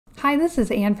Hi, this is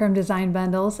Ann from Design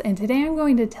Bundles, and today I'm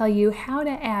going to tell you how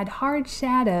to add hard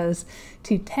shadows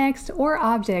to text or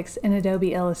objects in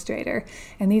Adobe Illustrator.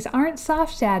 And these aren't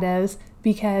soft shadows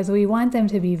because we want them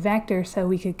to be vector so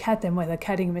we could cut them with a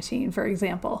cutting machine, for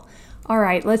example. All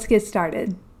right, let's get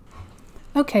started.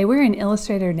 Okay, we're in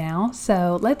Illustrator now,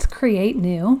 so let's create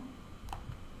new.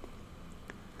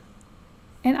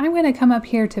 And I'm going to come up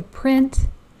here to print,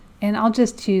 and I'll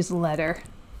just choose letter.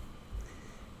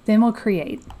 Then we'll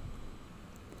create.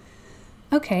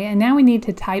 Okay, and now we need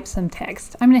to type some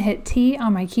text. I'm going to hit T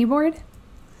on my keyboard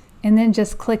and then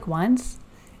just click once,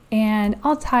 and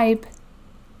I'll type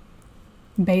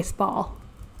baseball.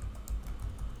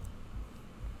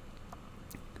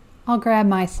 I'll grab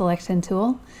my selection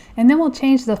tool and then we'll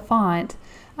change the font.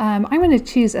 I'm going to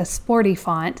choose a sporty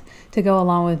font to go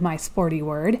along with my sporty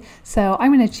word, so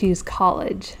I'm going to choose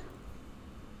college.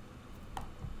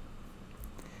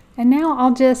 And now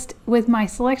I'll just, with my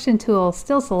selection tool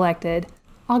still selected,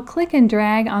 I'll click and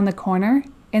drag on the corner,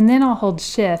 and then I'll hold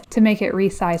Shift to make it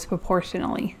resize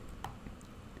proportionally.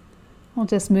 We'll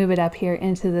just move it up here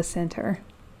into the center.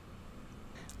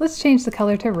 Let's change the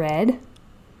color to red.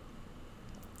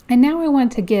 And now I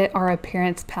want to get our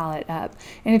appearance palette up.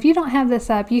 And if you don't have this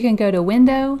up, you can go to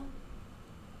Window,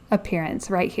 Appearance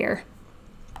right here.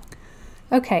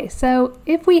 Okay, so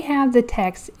if we have the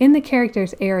text in the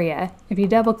characters area, if you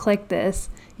double click this,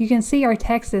 you can see our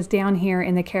text is down here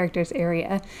in the characters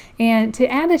area. And to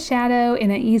add a shadow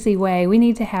in an easy way, we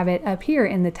need to have it up here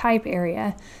in the type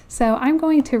area. So I'm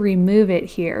going to remove it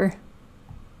here.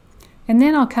 And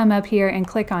then I'll come up here and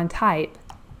click on type.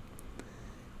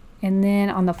 And then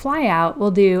on the flyout,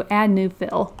 we'll do add new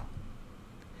fill.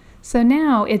 So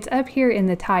now it's up here in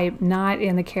the type, not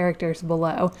in the characters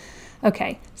below.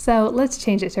 Okay, so let's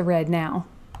change it to red now.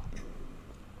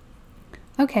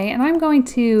 Okay, and I'm going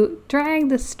to drag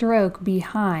the stroke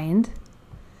behind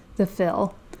the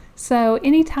fill. So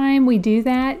anytime we do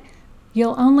that,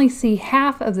 you'll only see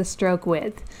half of the stroke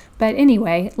width. But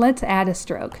anyway, let's add a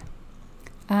stroke.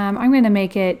 I'm going to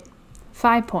make it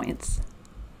 5 points.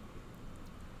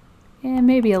 And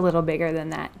maybe a little bigger than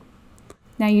that.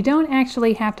 Now you don't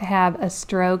actually have to have a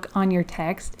stroke on your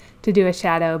text to do a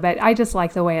shadow, but I just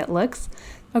like the way it looks.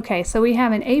 Okay, so we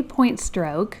have an 8-point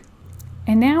stroke,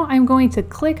 and now I'm going to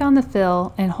click on the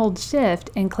fill and hold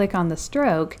Shift and click on the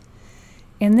stroke,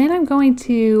 and then I'm going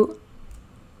to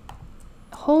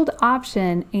hold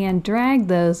Option and drag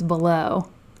those below.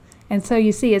 And so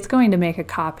you see it's going to make a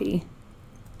copy.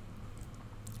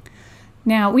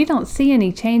 Now we don't see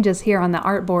any changes here on the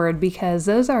artboard because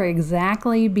those are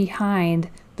exactly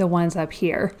behind the ones up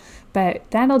here, but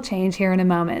that'll change here in a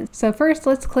moment. So first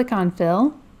let's click on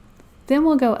Fill, then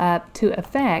we'll go up to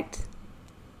Effect,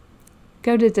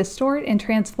 go to Distort and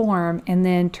Transform, and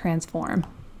then Transform.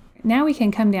 Now we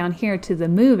can come down here to the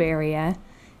Move area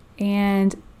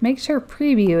and make sure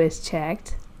Preview is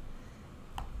checked.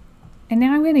 And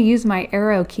now I'm going to use my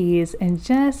arrow keys and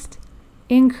just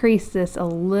increase this a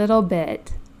little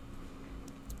bit.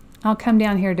 I'll come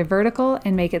down here to vertical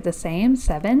and make it the same,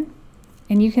 7.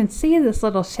 And you can see this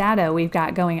little shadow we've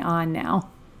got going on now.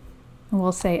 And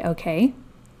we'll say OK.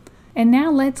 And now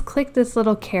let's click this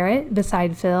little caret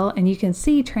beside fill, and you can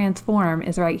see transform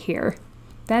is right here.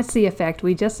 That's the effect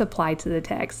we just applied to the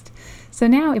text. So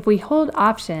now if we hold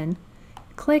Option,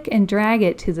 click and drag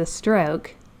it to the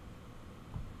stroke,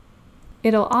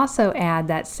 it'll also add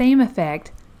that same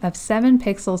effect of 7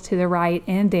 pixels to the right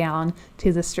and down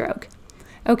to the stroke.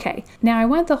 Okay, now I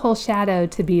want the whole shadow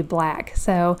to be black,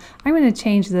 so I'm going to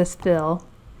change this fill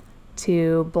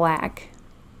to black.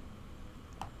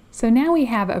 So now we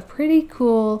have a pretty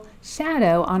cool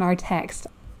shadow on our text.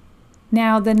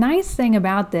 Now the nice thing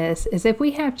about this is if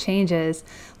we have changes,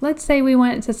 let's say we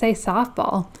want it to say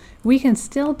softball, we can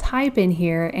still type in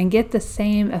here and get the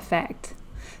same effect.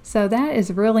 So that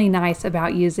is really nice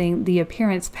about using the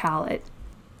appearance palette.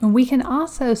 And we can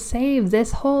also save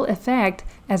this whole effect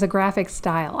as a graphic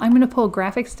style. I'm going to pull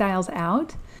graphic styles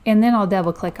out and then I'll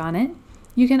double click on it.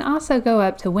 You can also go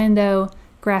up to Window,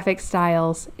 Graphic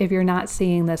Styles if you're not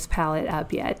seeing this palette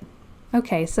up yet.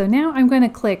 Okay, so now I'm going to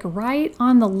click right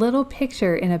on the little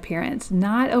picture in Appearance,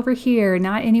 not over here,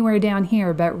 not anywhere down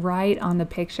here, but right on the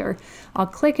picture. I'll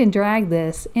click and drag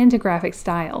this into Graphic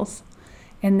Styles,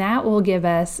 and that will give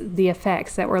us the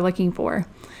effects that we're looking for.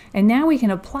 And now we can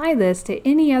apply this to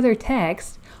any other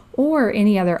text or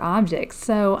any other objects.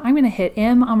 So I'm going to hit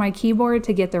M on my keyboard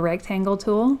to get the rectangle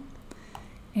tool,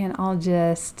 and I'll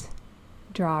just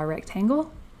draw a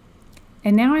rectangle.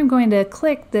 And now I'm going to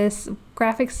click this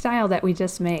graphic style that we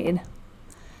just made,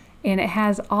 and it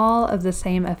has all of the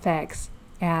same effects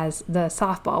as the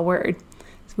softball word.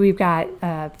 So we've got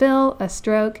a fill, a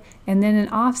stroke, and then an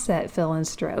offset fill and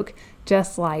stroke,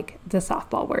 just like the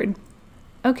softball word.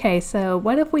 Okay, so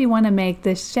what if we want to make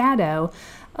this shadow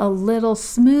a little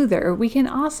smoother? We can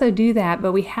also do that,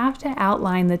 but we have to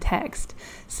outline the text.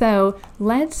 So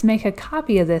let's make a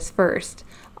copy of this first.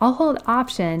 I'll hold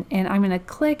Option and I'm going to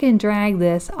click and drag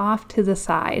this off to the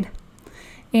side.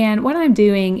 And what I'm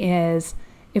doing is,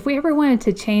 if we ever wanted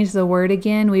to change the word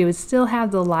again, we would still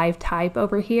have the live type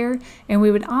over here, and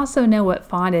we would also know what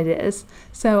font it is.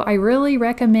 So I really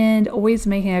recommend always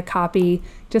making a copy.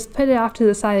 Just put it off to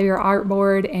the side of your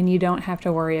artboard and you don't have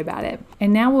to worry about it.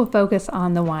 And now we'll focus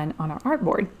on the one on our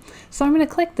artboard. So I'm going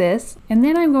to click this, and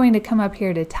then I'm going to come up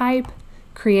here to Type,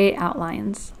 Create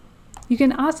Outlines. You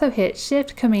can also hit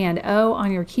Shift-Command-O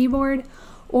on your keyboard,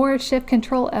 or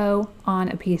Shift-Control-O on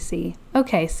a PC.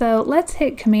 Okay, so let's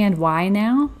hit Command-Y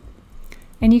now,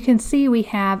 and you can see we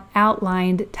have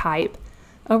outlined type.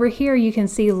 Over here you can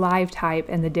see live type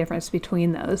and the difference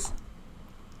between those.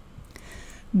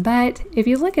 But if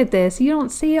you look at this, you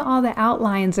don't see all the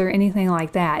outlines or anything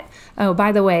like that. Oh,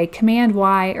 by the way,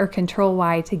 Command-Y or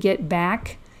Control-Y to get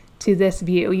back to this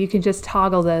view. You can just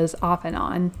toggle those off and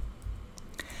on.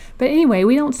 But anyway,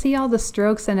 we don't see all the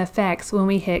strokes and effects when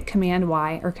we hit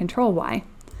Command-Y or Control-Y.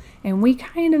 And we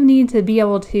kind of need to be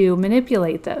able to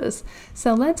manipulate those.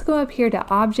 So let's go up here to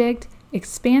Object,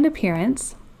 Expand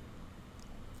Appearance.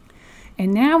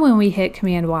 And now when we hit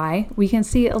Command-Y, we can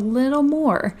see a little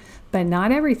more, but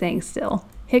not everything still.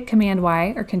 Hit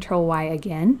Command-Y or Control-Y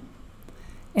again,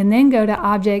 and then go to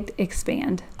Object,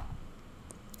 Expand.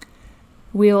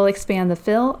 We will expand the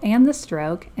fill and the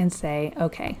stroke and say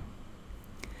OK.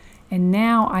 And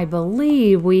now I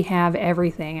believe we have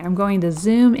everything. I'm going to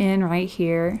zoom in right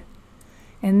here.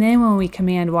 And then when we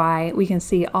Command-Y, we can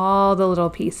see all the little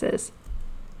pieces.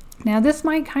 Now this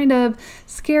might kind of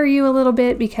scare you a little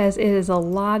bit because it is a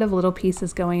lot of little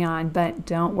pieces going on, but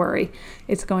don't worry.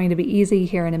 It's going to be easy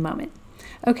here in a moment.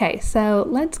 Okay, so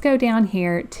let's go down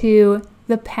here to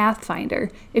the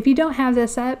Pathfinder. If you don't have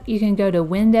this up, you can go to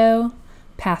Window,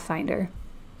 Pathfinder.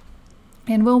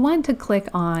 And we'll want to click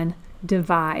on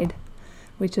Divide,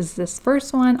 which is this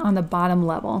first one on the bottom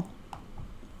level.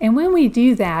 And when we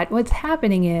do that, what's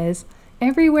happening is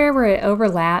everywhere where it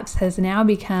overlaps has now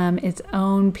become its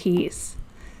own piece.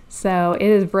 So it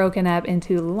is broken up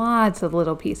into lots of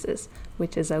little pieces,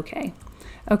 which is okay.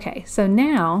 Okay, so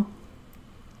now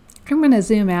I'm going to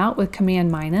zoom out with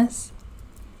Command minus.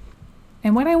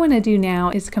 And what I want to do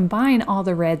now is combine all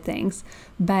the red things.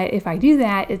 But if I do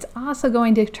that, it's also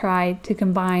going to try to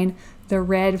combine the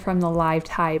red from the live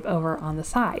type over on the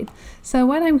side. So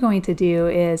what I'm going to do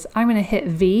is I'm going to hit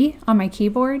V on my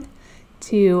keyboard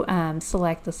to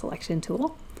select the selection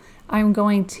tool. I'm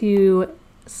going to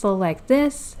select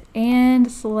this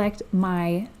and select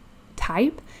my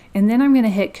type, and then I'm going to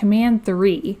hit Command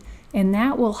 3, and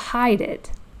that will hide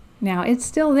it. Now it's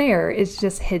still there, it's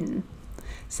just hidden.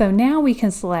 So now we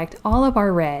can select all of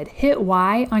our red. Hit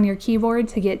Y on your keyboard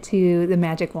to get to the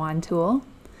magic wand tool.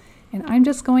 And I'm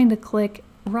just going to click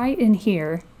right in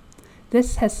here.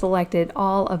 This has selected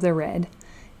all of the red.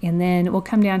 And then we'll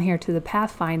come down here to the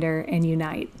Pathfinder and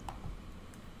Unite.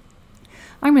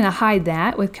 I'm going to hide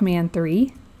that with Command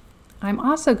 3. I'm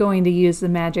also going to use the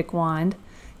magic wand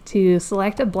to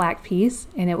select a black piece,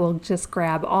 and it will just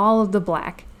grab all of the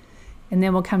black. And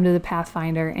then we'll come to the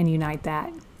Pathfinder and unite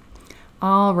that.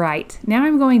 All right, now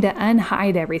I'm going to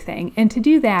unhide everything. And to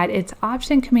do that, it's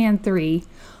Option Command 3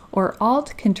 or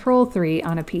Alt Control 3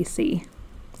 on a PC.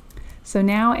 So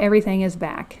now everything is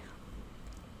back.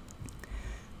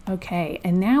 Okay,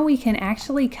 and now we can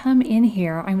actually come in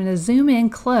here. I'm going to zoom in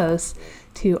close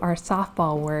to our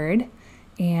softball word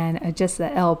and adjust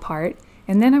the L part.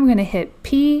 And then I'm going to hit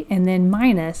P and then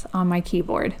minus on my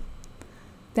keyboard.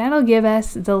 That'll give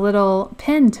us the little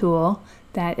pen tool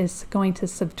that is going to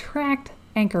subtract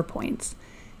anchor points.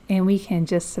 And we can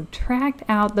just subtract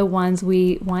out the ones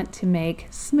we want to make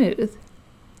smooth.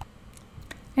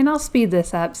 And I'll speed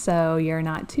this up so you're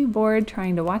not too bored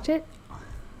trying to watch it.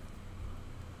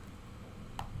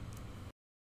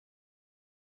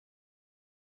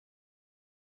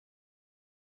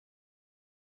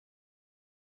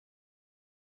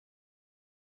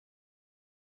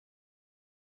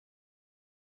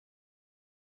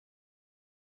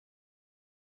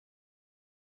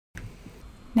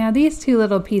 Now these two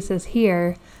little pieces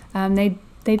here, they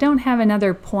don't have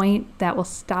another point that will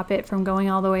stop it from going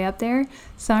all the way up there.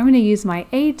 So I'm going to use my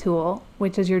A tool,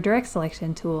 which is your direct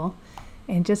selection tool,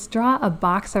 and just draw a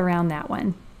box around that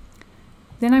one.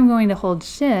 Then I'm going to hold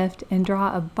Shift and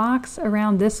draw a box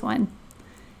around this one.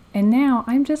 And now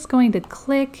I'm just going to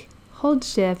click, hold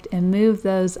Shift, and move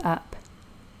those up.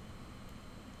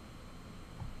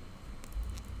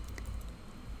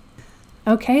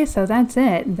 Okay, so that's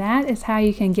it. That is how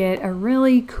you can get a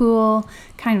really cool,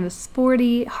 kind of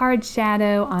sporty, hard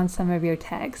shadow on some of your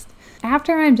text.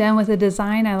 After I'm done with the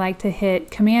design, I like to hit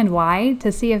Command Y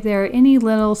to see if there are any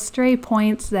little stray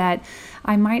points that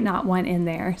I might not want in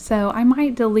there. So I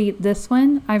might delete this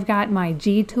one. I've got my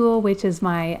G tool, which is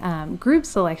my group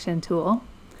selection tool.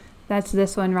 That's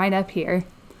this one right up here.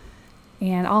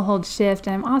 And I'll hold Shift.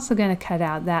 I'm also going to cut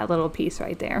out that little piece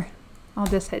right there. I'll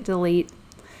just hit delete.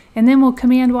 And then we'll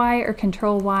Command Y or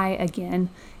Control Y again.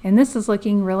 And this is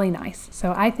looking really nice.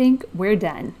 So I think we're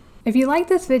done. If you like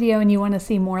this video and you want to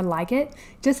see more like it,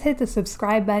 just hit the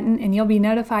subscribe button and you'll be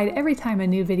notified every time a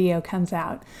new video comes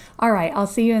out. All right, I'll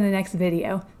see you in the next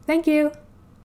video. Thank you.